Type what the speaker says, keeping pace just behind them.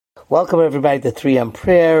Welcome everybody to 3M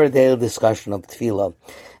Prayer, a daily discussion of Tefillah.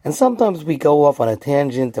 And sometimes we go off on a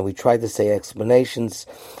tangent and we try to say explanations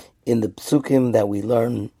in the psukim that we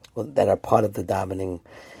learn that are part of the davening.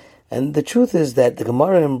 And the truth is that the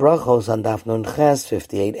Gemara in Brachos on Daf Nun Ches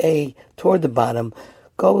 58a, toward the bottom,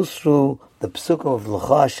 goes through the psukim of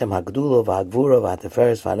L'cha Hashem Hagdula V'Hagvura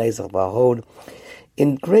V'Hateferes V'Hanezach V'Hod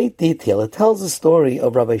in great detail. It tells the story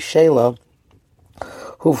of Rabbi Shela,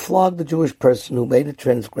 who flogged a Jewish person who made a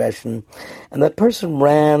transgression, and that person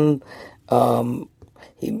ran.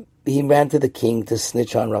 He ran to the king to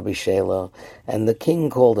snitch on Rabbi Shela, and the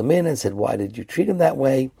king called him in and said, "Why did you treat him that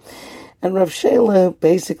way?" And Rav Shela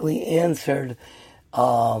basically answered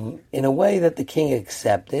in a way that the king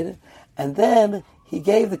accepted, and then he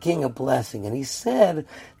gave the king a blessing, and he said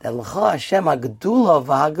that L'cha Hashem Hagdula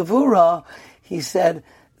V'Hagvura. He said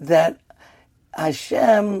that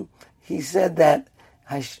Hashem. He said that.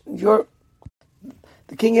 The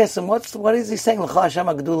king asked him, what is he saying? L'cha Hashem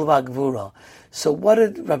Hagdula V'Hagvura. So what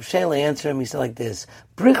did Rab Shela answer him? He said like this: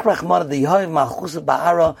 Brich Rachmana D'Yehoiv Malchusa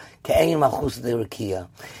Ba'ara Ke'ein Malchusa D'Rekia.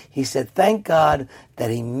 He said, thank God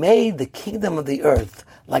that He made the kingdom of the earth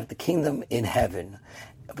like the kingdom in heaven.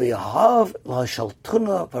 Because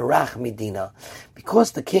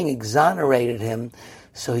the king exonerated him,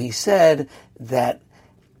 so he said that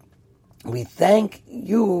we thank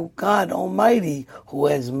you, God Almighty, who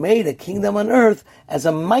has made a kingdom on earth as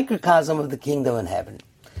a microcosm of the kingdom in heaven.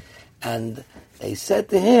 And they said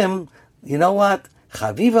to him, you know what?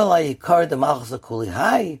 Chaviva la'yikar d'malchus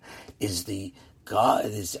kulihai is the God.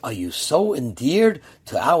 Are you so endeared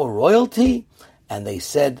to our royalty? And he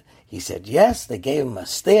said yes. They gave him a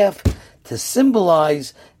staff to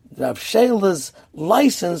symbolize Rav Shela's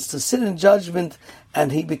license to sit in judgment,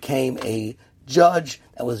 and he became a judge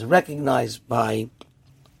that was recognized by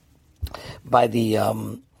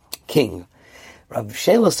the king. Rav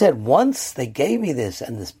Shela said, once they gave me this,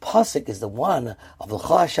 and this pasuk is the one of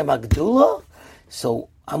L'cha Hashem Hagdula, so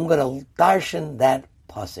I'm going to darshan that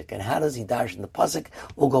pasuk. And how does he darshan the pasuk?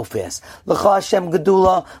 We'll go fast. L'cha Hashem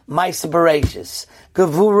Hagdula Ma'aseh Bereishis,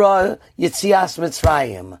 Gevura Yetzias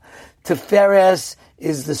Mitzrayim, Teferes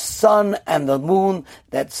is the sun and the moon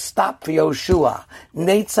that stopped for Yoshua.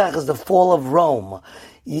 Netzach is the fall of Rome.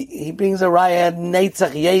 He brings a raya,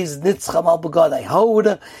 Netzach Yez Nitzcham al Begadai.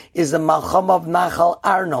 Hod is the Malcham of Nachal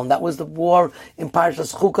Arnon. That was the war in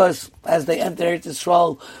Parshas Chukas as they entered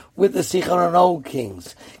Israel with the Sichon and Og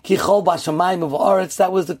kings. Kichol Bashamayim of Oretz,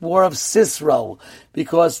 that was the war of Sisro,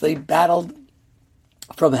 because they battled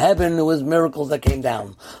from heaven. There was miracles that came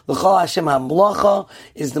down. L'cha Hashem HaMlacha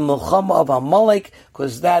is the Melchama of Amalek,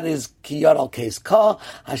 because that is Kiyad al Kes Ka.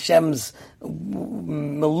 Hashem's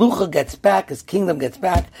Melucha gets back, His kingdom gets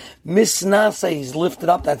back. Misnasa, He's lifted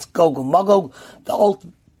up, that's Gog and Magog. The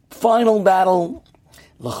final battle,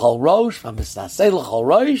 L'chol Rosh, Misnasa L'chol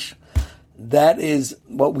Rosh. That is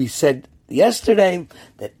what we said yesterday,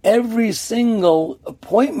 that every single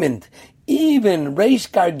appointment, even Reish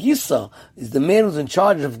Gargisa is the man who's in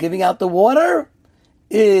charge of giving out the water,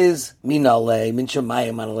 is Minale, Min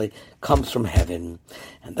Shemayim Manale, comes from heaven.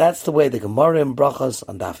 And that's the way the Gemara in Brachos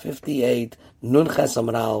on Daf 58, Nun Ches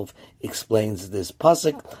Amud Aleph, explains this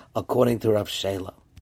pasuk according to Rav Shela.